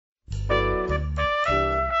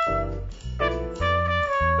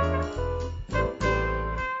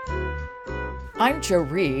I'm Jo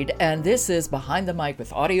Reed, and this is Behind the Mic with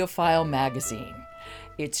AudioFile Magazine.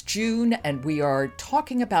 It's June, and we are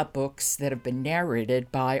talking about books that have been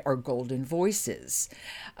narrated by our Golden Voices.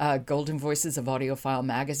 Golden Voices of AudioFile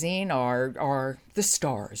Magazine are the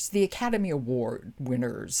stars, the Academy Award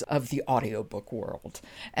winners of the audiobook world.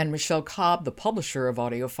 And Michelle Cobb, the publisher of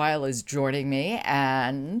AudioFile, is joining me.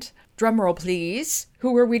 And drumroll, please.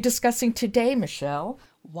 Who are we discussing today, Michelle?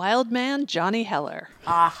 Wildman Johnny Heller.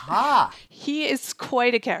 Aha! He is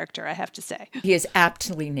quite a character, I have to say. He is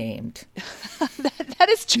aptly named. That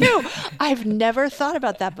is true. I've never thought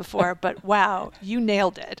about that before, but wow, you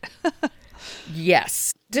nailed it.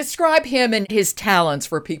 Yes. Describe him and his talents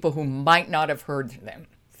for people who might not have heard them,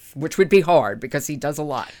 which would be hard because he does a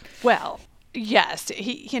lot. Well, yes,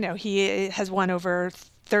 he has won over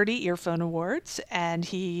 30 earphone awards, and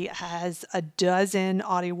he has a dozen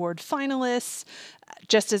Audie Award finalists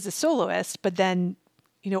just as a soloist, but then,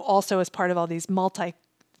 also as part of all these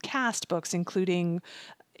multi-cast books, including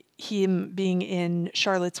him being in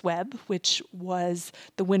Charlotte's Web, which was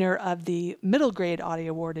the winner of the middle grade Audie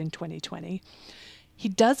Award in 2020. He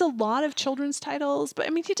does a lot of children's titles, but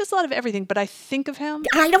he does a lot of everything, but I think of him...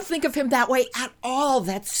 I don't think of him that way at all.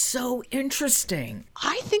 That's so interesting.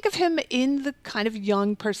 I think of him in the kind of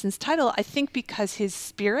young person's title. I think because his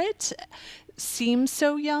spirit seems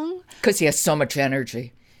so young. Because he has so much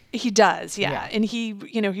energy. He does, yeah. And he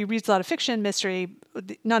reads a lot of fiction, mystery,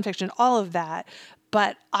 nonfiction, all of that.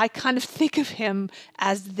 But I kind of think of him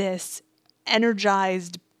as this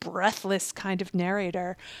energized, breathless kind of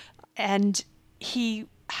narrator. And he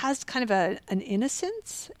has kind of an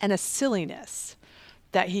innocence and a silliness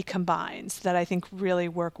that he combines that I think really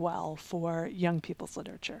work well for young people's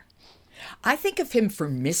literature. I think of him for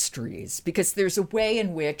mysteries because there's a way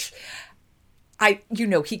in which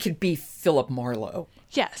he could be Philip Marlowe.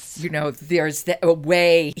 Yes. There's a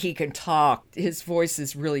way he can talk. His voice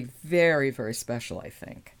is really very, very special, I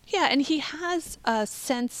think. Yeah, and he has a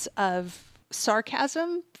sense of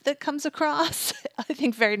sarcasm that comes across, I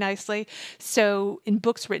think, very nicely. So in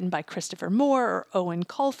books written by Christopher Moore or Owen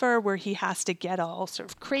Colfer, where he has to get all sort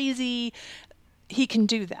of crazy, he can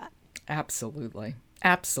do that. Absolutely.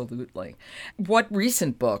 Absolutely. What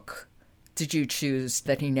recent book did you choose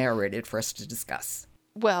that he narrated for us to discuss?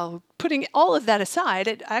 Well, putting all of that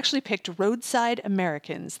aside, I actually picked Roadside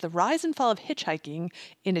Americans, The Rise and Fall of Hitchhiking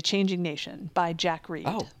in a Changing Nation by Jack Reed.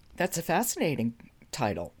 Oh, that's a fascinating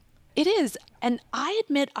title. It is. And I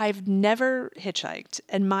admit I've never hitchhiked.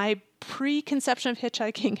 And my preconception of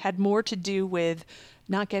hitchhiking had more to do with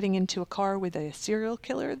not getting into a car with a serial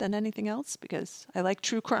killer than anything else, because I like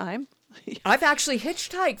true crime. I've actually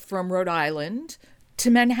hitchhiked from Rhode Island to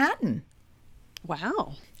Manhattan.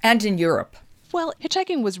 Wow. And in Europe. Well,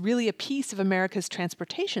 hitchhiking was really a piece of America's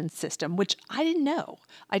transportation system, which I didn't know.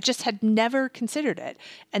 I just had never considered it.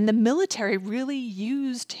 And the military really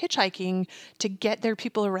used hitchhiking to get their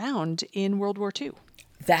people around in World War II.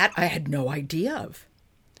 That I had no idea of.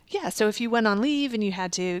 Yeah, so if you went on leave and you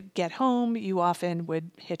had to get home, you often would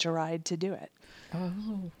hitch a ride to do it.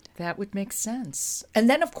 Oh, that would make sense. And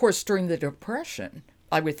then, of course, during the Depression,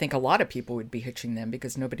 I would think a lot of people would be hitching them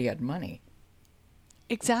because nobody had money.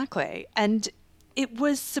 Exactly. And it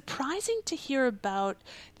was surprising to hear about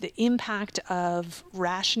the impact of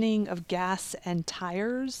rationing of gas and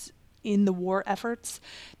tires in the war efforts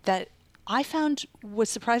that I found was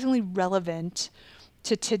surprisingly relevant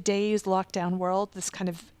to today's lockdown world, this kind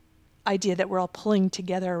of idea that we're all pulling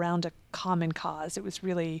together around a common cause. It was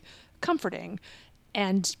really comforting.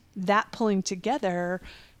 And that pulling together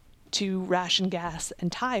to ration gas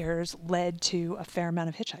and tires led to a fair amount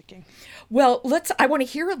of hitchhiking. Well, I want to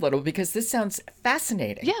hear a little because this sounds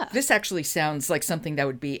fascinating. Yeah. This actually sounds like something that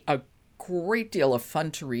would be a great deal of fun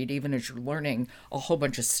to read, even as you're learning a whole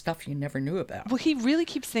bunch of stuff you never knew about. Well, he really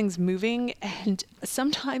keeps things moving, and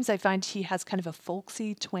sometimes I find he has kind of a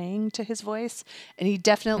folksy twang to his voice, and he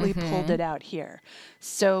definitely pulled it out here.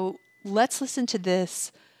 So let's listen to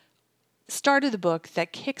this start of the book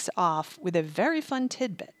that kicks off with a very fun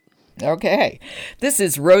tidbit. Okay. This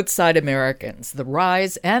is Roadside Americans, The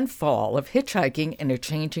Rise and Fall of Hitchhiking in a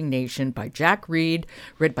Changing Nation by Jack Reed,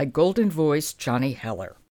 read by Golden Voice Johnny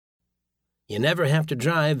Heller. You never have to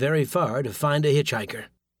drive very far to find a hitchhiker.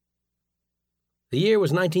 The year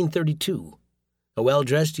was 1932. A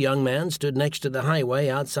well-dressed young man stood next to the highway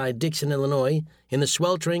outside Dixon, Illinois, in the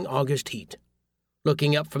sweltering August heat.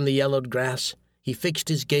 Looking up from the yellowed grass, he fixed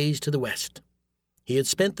his gaze to the west. He had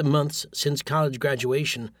spent the months since college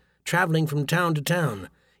graduation traveling from town to town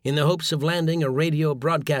in the hopes of landing a radio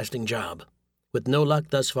broadcasting job. With no luck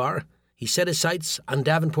thus far, he set his sights on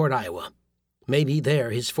Davenport, Iowa. Maybe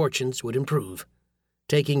there his fortunes would improve.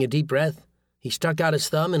 Taking a deep breath, He stuck out his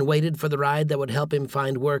thumb and waited for the ride that would help him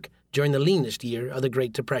find work during the leanest year of the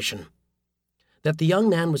Great Depression. That the young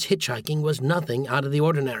man was hitchhiking was nothing out of the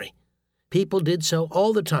ordinary. People did so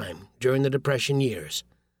all the time during the Depression years.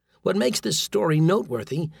 What makes this story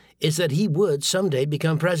noteworthy is that he would someday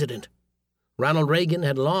become president. Ronald Reagan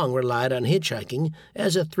had long relied on hitchhiking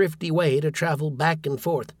as a thrifty way to travel back and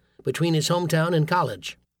forth between his hometown and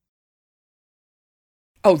college.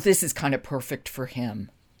 Oh, this is kind of perfect for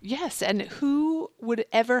him. Yes, and who would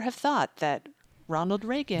ever have thought that Ronald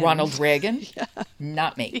Reagan? Yeah.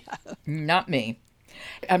 Not me. Yeah. Not me.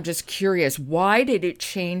 I'm just curious, why did it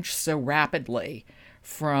change so rapidly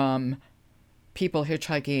from people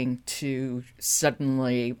hitchhiking to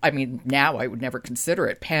suddenly, now I would never consider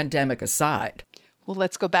it, pandemic aside? Well,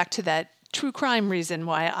 let's go back to that true crime reason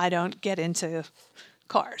why I don't get into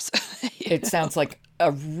cars. It sounds like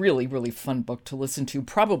a really, really fun book to listen to,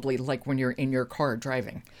 probably like when you're in your car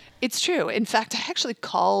driving. It's true. In fact, I actually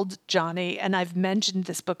called Johnny, and I've mentioned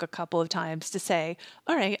this book a couple of times to say,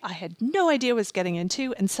 all right, I had no idea what I was getting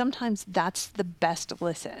into, and sometimes that's the best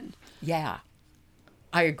listen. Yeah,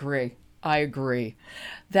 I agree.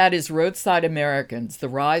 That is Roadside Americans, The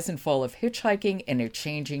Rise and Fall of Hitchhiking in a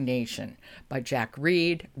Changing Nation by Jack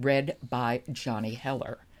Reed, read by Johnny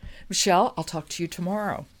Heller. Michelle, I'll talk to you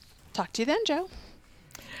tomorrow. Talk to you then, Joe.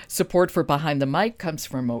 Support for Behind the Mic comes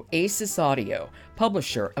from Oasis Audio,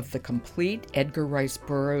 publisher of the complete Edgar Rice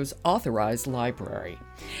Burroughs authorized library.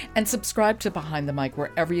 And subscribe to Behind the Mic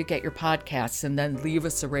wherever you get your podcasts, and then leave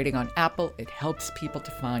us a rating on Apple. It helps people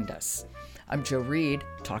to find us. I'm Jo Reed.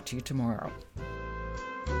 Talk to you tomorrow.